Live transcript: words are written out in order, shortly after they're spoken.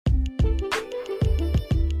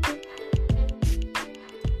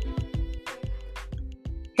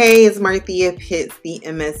Hey, it's Marthea Pitts, the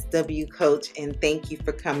MSW coach, and thank you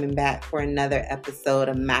for coming back for another episode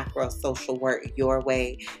of Macro Social Work Your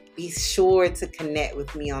Way. Be sure to connect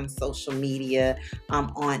with me on social media. I'm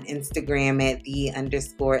on Instagram at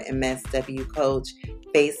 _MSW coach,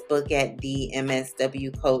 Facebook at the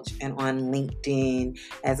MSW coach, and on LinkedIn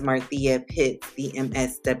as Marthea Pitts, the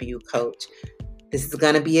MSW coach. This is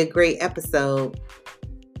going to be a great episode.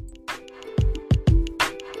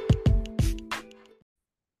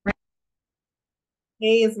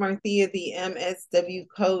 Hey, it's Marthea, the MSW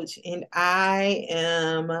coach, and I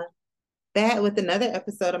am back with another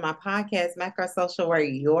episode of my podcast, Macro Social Work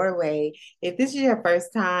Your Way. If this is your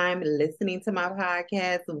first time listening to my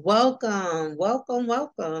podcast, welcome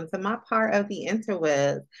to my part of the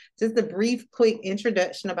interwebs. Just a brief, quick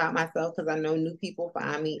introduction about myself because I know new people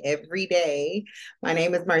find me every day. My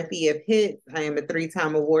name is Marthea Pitts. I am a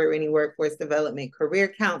 3-time award-winning workforce development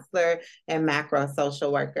career counselor and macro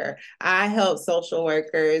social worker. I help social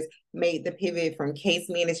workers made the pivot from case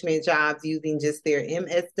management jobs using just their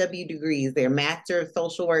MSW degrees, their Master of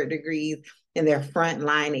Social Work degrees, and their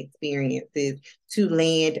frontline experiences to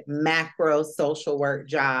land macro social work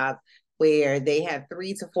jobs where they have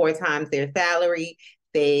 3 to 4 times their salary.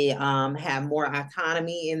 They have more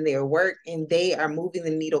autonomy in their work, and they are moving the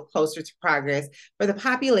needle closer to progress for the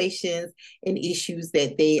populations and issues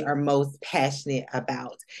that they are most passionate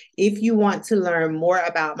about. If you want to learn more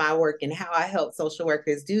about my work and how I help social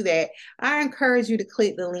workers do that, I encourage you to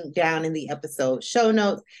click the link down in the episode show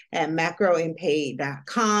notes at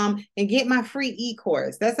macroandpaid.com and get my free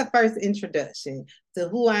e-course. That's a first introduction to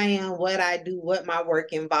who I am, what I do, what my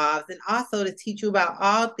work involves, and also to teach you about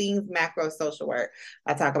all things macro social work.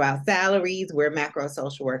 I talk about salaries, where macro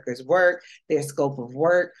social workers work, their scope of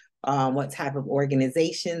work, what type of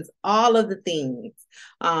organizations, all of the things.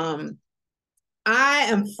 I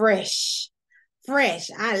am fresh.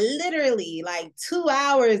 I literally, like 2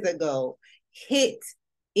 hours ago, hit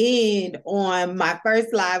in on my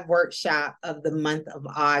first live workshop of the month of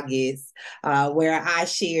August, where I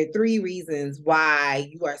shared 3 reasons why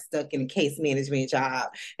you are stuck in a case management job.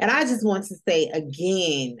 And I just want to say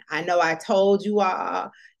again, I know I told you all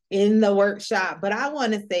in the workshop, but I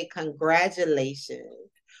want to say congratulations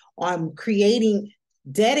on creating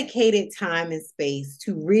dedicated time and space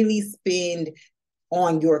to really spend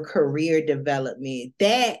on your career development.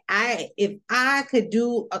 That if I could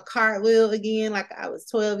do a cartwheel again, like I was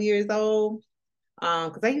 12 years old,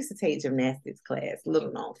 because I used to take gymnastics class,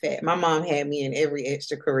 little known fact. My mom had me in every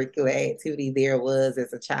extracurricular activity there was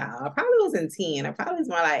as a child. I probably wasn't 10. I probably was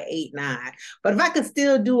more like 8, 9. But if I could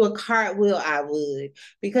still do a cartwheel, I would,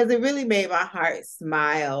 because it really made my heart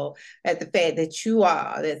smile at the fact that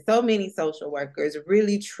so many social workers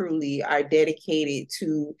really, truly are dedicated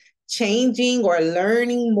to changing or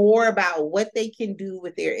learning more about what they can do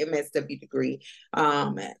with their MSW degree.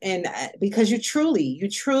 And because you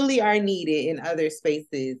truly are needed in other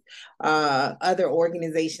spaces, other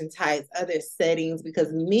organization types, other settings,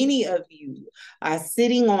 because many of you are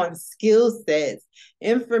sitting on skill sets,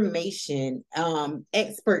 information,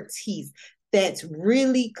 expertise that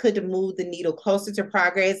really could move the needle closer to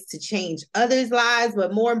progress, to change others' lives,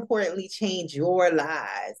 but more importantly, change your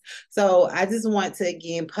lives. So I just want to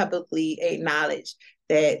again publicly acknowledge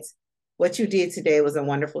that what you did today was a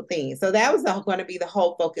wonderful thing. So that was going to be the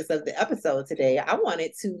whole focus of the episode today. I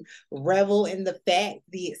wanted to revel in the fact,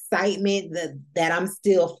 the excitement that I'm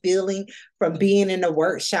still feeling from being in the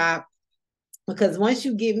workshop. Because once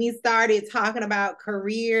you get me started talking about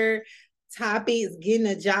career topics, getting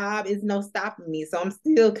a job, is no stopping me. So I'm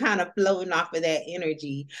still kind of floating off of that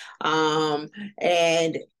energy. And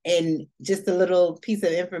just a little piece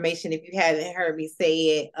of information, if you haven't heard me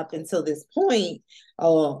say it up until this point,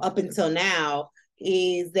 or up until now,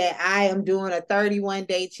 is that I am doing a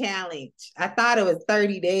 31-day challenge. I thought it was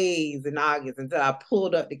 30 days in August until I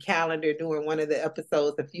pulled up the calendar during one of the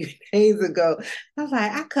episodes a few days ago. I was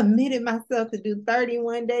like, I committed myself to do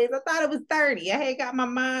 31 days. I thought it was 30. I had got my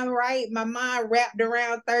mind right, my mind wrapped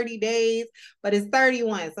around 30 days, but it's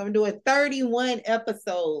 31. So I'm doing 31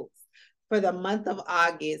 episodes for the month of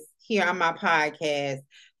August here on my podcast,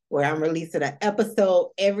 where I'm releasing an episode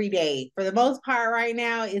every day. For the most part right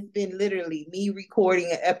now, it's been literally me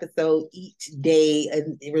recording an episode each day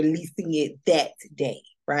and releasing it that day,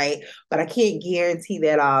 right? But I can't guarantee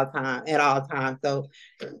that at all times. So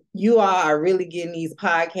you all are really getting these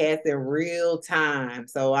podcasts in real time.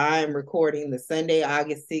 So I'm recording the Sunday,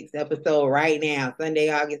 August 6th episode right now, Sunday,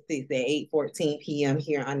 August 6th at 8:14 p.m.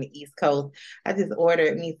 here on the East Coast. I just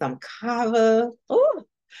ordered me some kava. Ooh,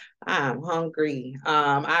 I'm hungry.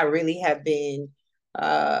 I really have been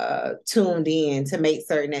tuned in to make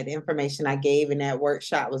certain that the information I gave in that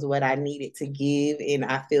workshop was what I needed to give, and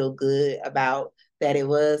I feel good about that it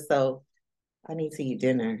was. So I need to eat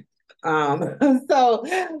dinner. So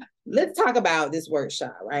let's talk about this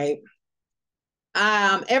workshop, right?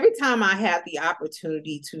 Every time I have the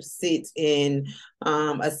opportunity to sit in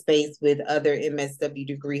a space with other MSW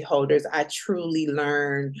degree holders, I truly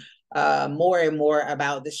learn more and more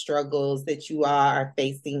about the struggles that you are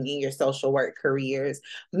facing in your social work careers.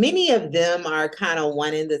 Many of them are kind of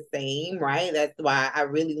one and the same, right? That's why I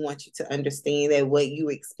really want you to understand that what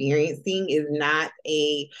you're experiencing is not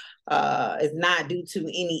due to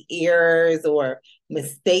any errors or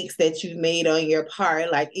mistakes that you made on your part.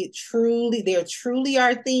 Like there truly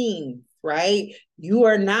are things, right? You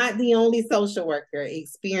are not the only social worker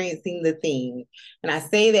experiencing the thing. And I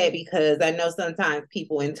say that because I know sometimes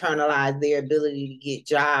people internalize their ability to get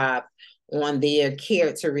jobs on their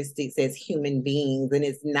characteristics as human beings. And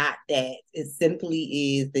it's not that. It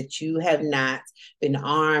simply is that you have not been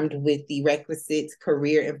armed with the requisite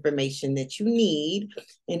career information that you need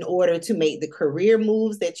in order to make the career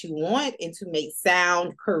moves that you want and to make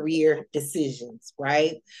sound career decisions,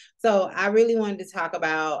 right? So I really wanted to talk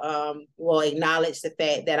about, acknowledge the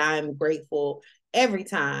fact that I'm grateful every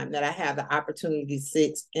time that I have the opportunity to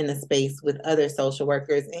sit in a space with other social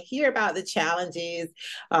workers and hear about the challenges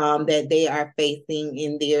that they are facing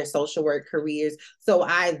in their social work careers. So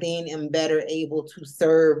I then am better able to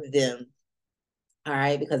serve them. All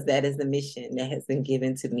right, because that is the mission that has been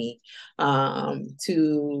given to me,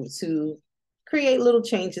 to create little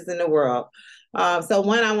changes in the world. So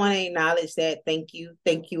one, I want to acknowledge that. Thank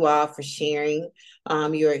you all for sharing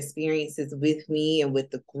your experiences with me and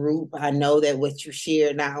with the group. I know that what you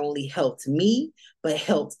shared not only helped me, but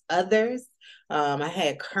helped others. I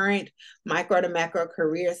had current micro to macro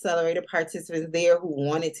career accelerator participants there who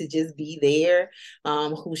wanted to just be there,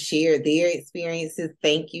 who shared their experiences.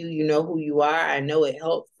 Thank you. You know who you are. I know it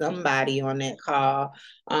helped somebody on that call.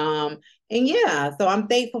 And yeah, so I'm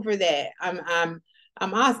thankful for that.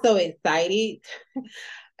 I'm also excited.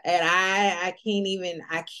 And I can't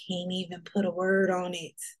even put a word on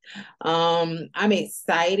it. I'm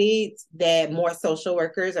excited that more social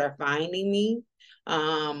workers are finding me.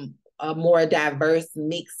 A more diverse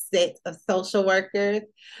mixed set of social workers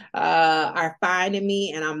are finding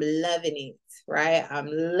me, and I'm loving it, right? I'm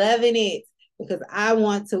loving it because I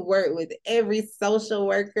want to work with every social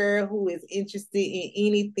worker who is interested in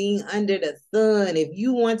anything under the sun. If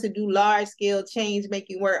you want to do large scale change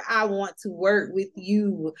making work, I want to work with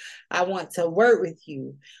you. I want to work with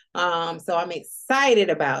you. So I'm excited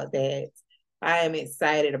about that. I am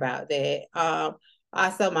excited about that.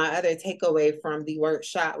 Also, my other takeaway from the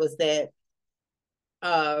workshop was that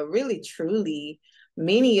really, truly,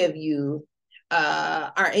 many of you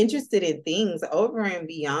are interested in things over and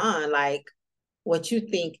beyond like what you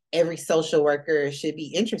think every social worker should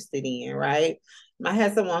be interested in, right? I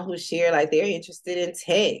had someone who shared like they're interested in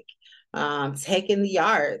tech in the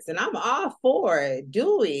arts, and I'm all for it.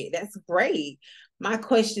 Do it. That's great. My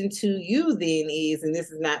question to you then is, and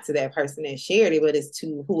this is not to that person that shared it, but it's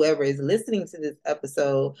to whoever is listening to this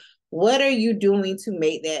episode, what are you doing to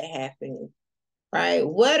make that happen? Right?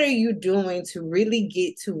 What are you doing to really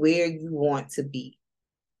get to where you want to be?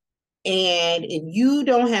 And if you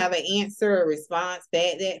don't have an answer or response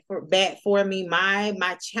back for me,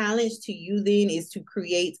 my challenge to you then is to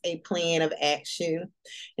create a plan of action.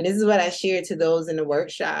 And this is what I shared to those in the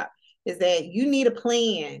workshop, is that you need a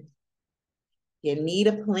plan. You need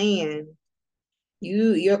a plan.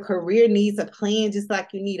 Your career needs a plan, just like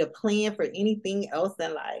you need a plan for anything else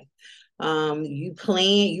in life.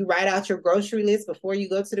 You write out your grocery list before you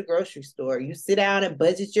go to the grocery store. You sit down and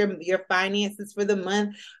budget your finances for the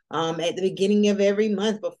month at the beginning of every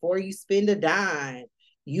month before you spend a dime.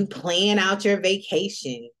 You plan out your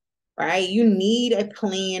vacation, right? You need a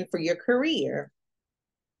plan for your career.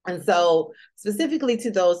 And so, specifically to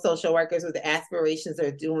those social workers with aspirations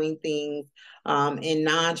of doing things in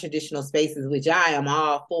non-traditional spaces, which I am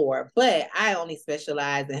all for, but I only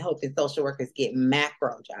specialize in helping social workers get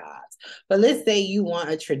macro jobs. But let's say you want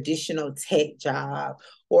a traditional tech job,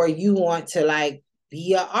 or you want to like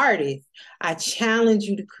be an artist. I challenge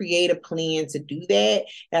you to create a plan to do that.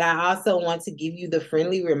 And I also want to give you the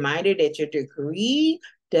friendly reminder that your degree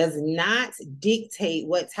does not dictate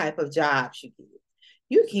what type of jobs you get.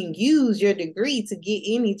 You can use your degree to get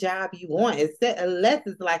any job you want, unless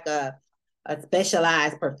it's like a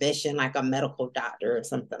specialized profession, like a medical doctor or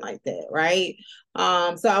something like that, right?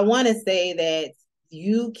 So I want to say that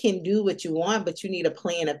you can do what you want, but you need a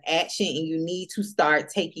plan of action and you need to start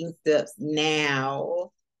taking steps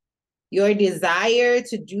now. Your desire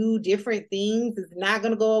to do different things is not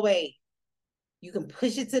going to go away. You can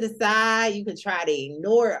push it to the side. You can try to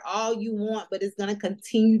ignore it all you want, but it's going to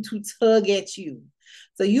continue to tug at you.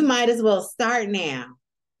 So you might as well start now,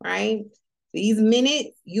 right? These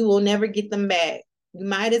minutes, you will never get them back. You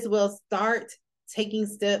might as well start taking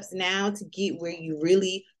steps now to get where you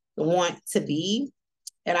really want to be.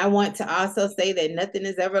 And I want to also say that nothing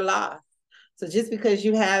is ever lost. So just because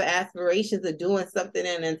you have aspirations of doing something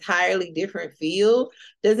in an entirely different field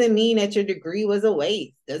doesn't mean that your degree was a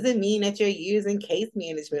waste. Doesn't mean that your years in case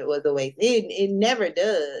management was a waste. It never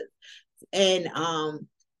does. And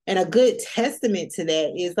a good testament to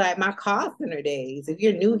that is like my call center days. If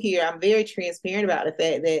you're new here, I'm very transparent about the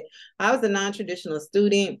fact that I was a non-traditional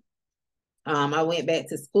student. I went back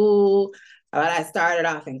to school. I started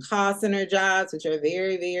off in call center jobs, which are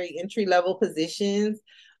very, very entry-level positions.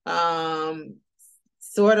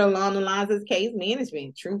 Sort of along the lines of case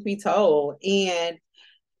management, truth be told. And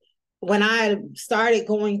when I started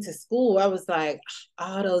going to school, I was like,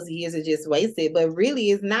 all those years are just wasted, but really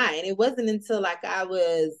it's not. And it wasn't until like I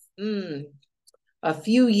was a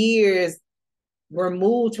few years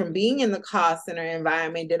removed from being in the call center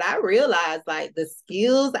environment that I realized like the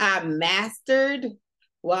skills I mastered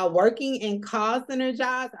while working in call center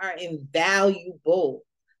jobs are invaluable.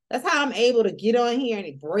 That's how I'm able to get on here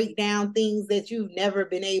and break down things that you've never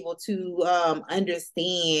been able to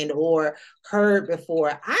understand or heard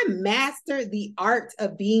before. I mastered the art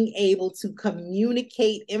of being able to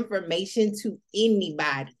communicate information to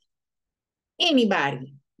anybody.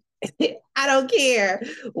 Anybody. I don't care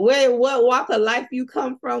what walk of life you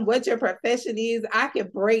come from, what your profession is. I can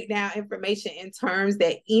break down information in terms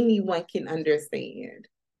that anyone can understand.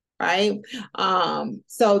 Right.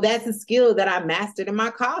 So that's a skill that I mastered in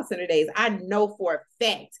my call center days. I know for a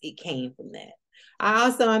fact it came from that. I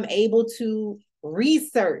also am able to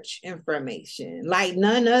research information like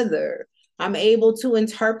none other. I'm able to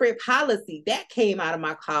interpret policy. That came out of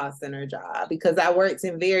my call center job because I worked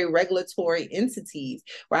in very regulatory entities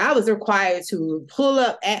where I was required to pull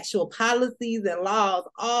up actual policies and laws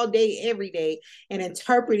all day, every day, and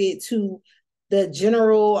interpret it to the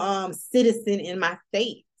general citizen in my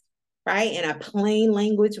state. Right? In a plain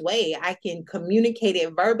language way. I can communicate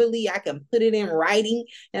it verbally. I can put it in writing.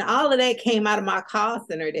 And all of that came out of my call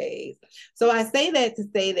center days. So I say that to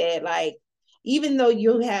say that, like, even though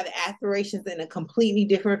you have aspirations in a completely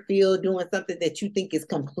different field, doing something that you think is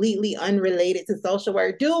completely unrelated to social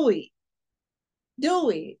work, do it. Do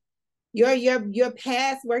it. Your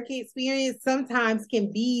past working experience sometimes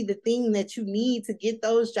can be the thing that you need to get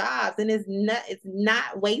those jobs, and it's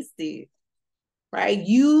not wasted. Right?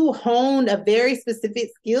 You honed a very specific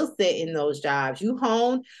skill set in those jobs. You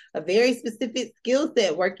honed a very specific skill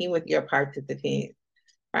set working with your participants,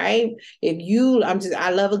 right?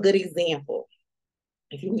 I love a good example.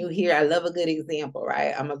 If you're new here, I love a good example,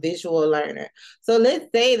 right? I'm a visual learner. So let's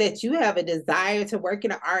say that you have a desire to work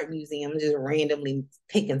in an art museum, just randomly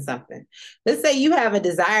picking something. Let's say you have a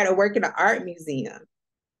desire to work in an art museum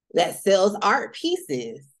that sells art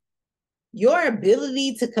pieces. Your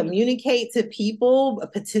ability to communicate to people,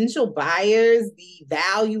 potential buyers, the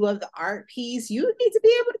value of the art piece, you need to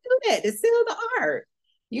be able to do that to sell the art.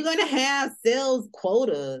 You're going to have sales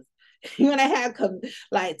quotas. You're going to have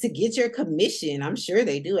to get your commission. I'm sure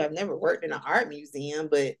they do. I've never worked in an art museum,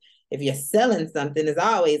 but if you're selling something, it's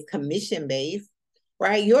always commission based,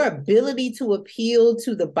 right? Your ability to appeal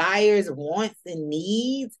to the buyer's wants and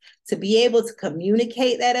needs, to be able to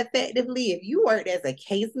communicate that effectively. If you worked as a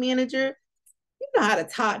case manager, you know how to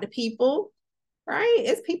talk to people, right?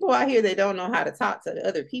 It's people out here that don't know how to talk to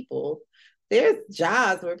other people. There's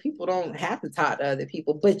jobs where people don't have to talk to other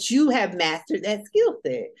people, but you have mastered that skill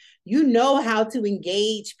set. You know how to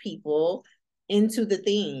engage people into the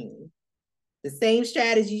thing. The same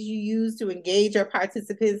strategies you use to engage your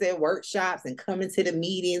participants at workshops and come into the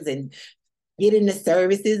meetings and get into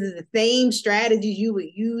services is the same strategies you would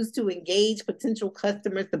use to engage potential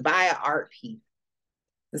customers to buy an art piece.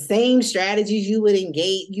 The same strategies you would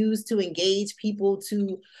use to engage people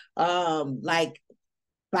to buy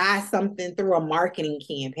something through a marketing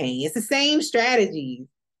campaign. It's the same strategies,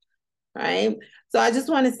 right? So I just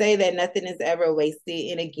want to say that nothing is ever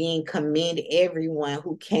wasted. And again, commend everyone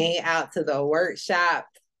who came out to the workshop.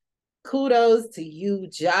 Kudos to you.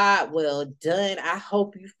 Job well done. I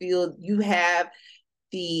hope you feel you have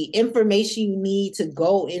the information you need to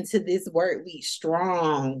go into this work week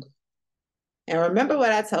strong. And remember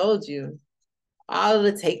what I told you, all of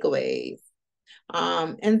the takeaways.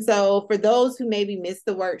 And so for those who maybe missed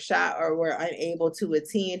the workshop or were unable to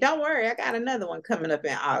attend, don't worry, I got another one coming up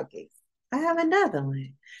in August. I have another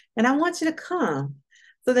one and I want you to come.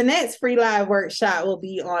 So the next free live workshop will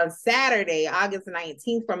be on Saturday, August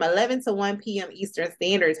 19th from 11 to 1 p.m. Eastern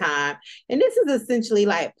Standard Time. And this is essentially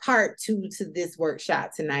like part 2 to this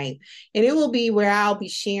workshop tonight. And it will be where I'll be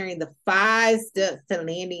sharing the 5 steps to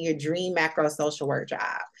landing your dream macro social work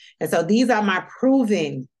job. And so these are my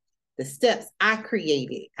proven the steps I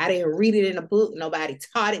created. I didn't read it in a book. Nobody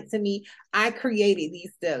taught it to me. I created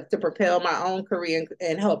these steps to propel my own career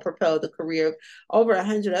and help propel the career of over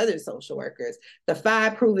 100 other social workers. The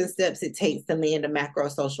 5 proven steps it takes to land a macro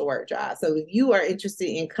social work job. So if you are interested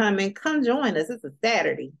in coming, come join us. It's a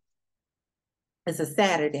Saturday. It's a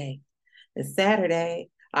Saturday. It's Saturday,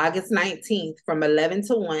 August 19th from 11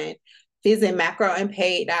 to 1. Visit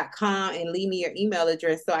macrounpaid.com and leave me your email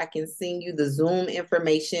address so I can send you the Zoom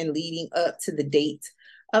information leading up to the date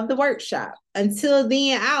of the workshop. Until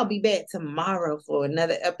then, I'll be back tomorrow for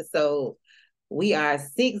another episode. We are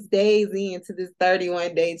 6 days into this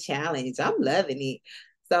 31-day challenge. I'm loving it.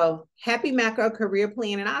 So happy macro career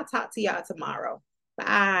plan, and I'll talk to y'all tomorrow.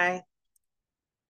 Bye.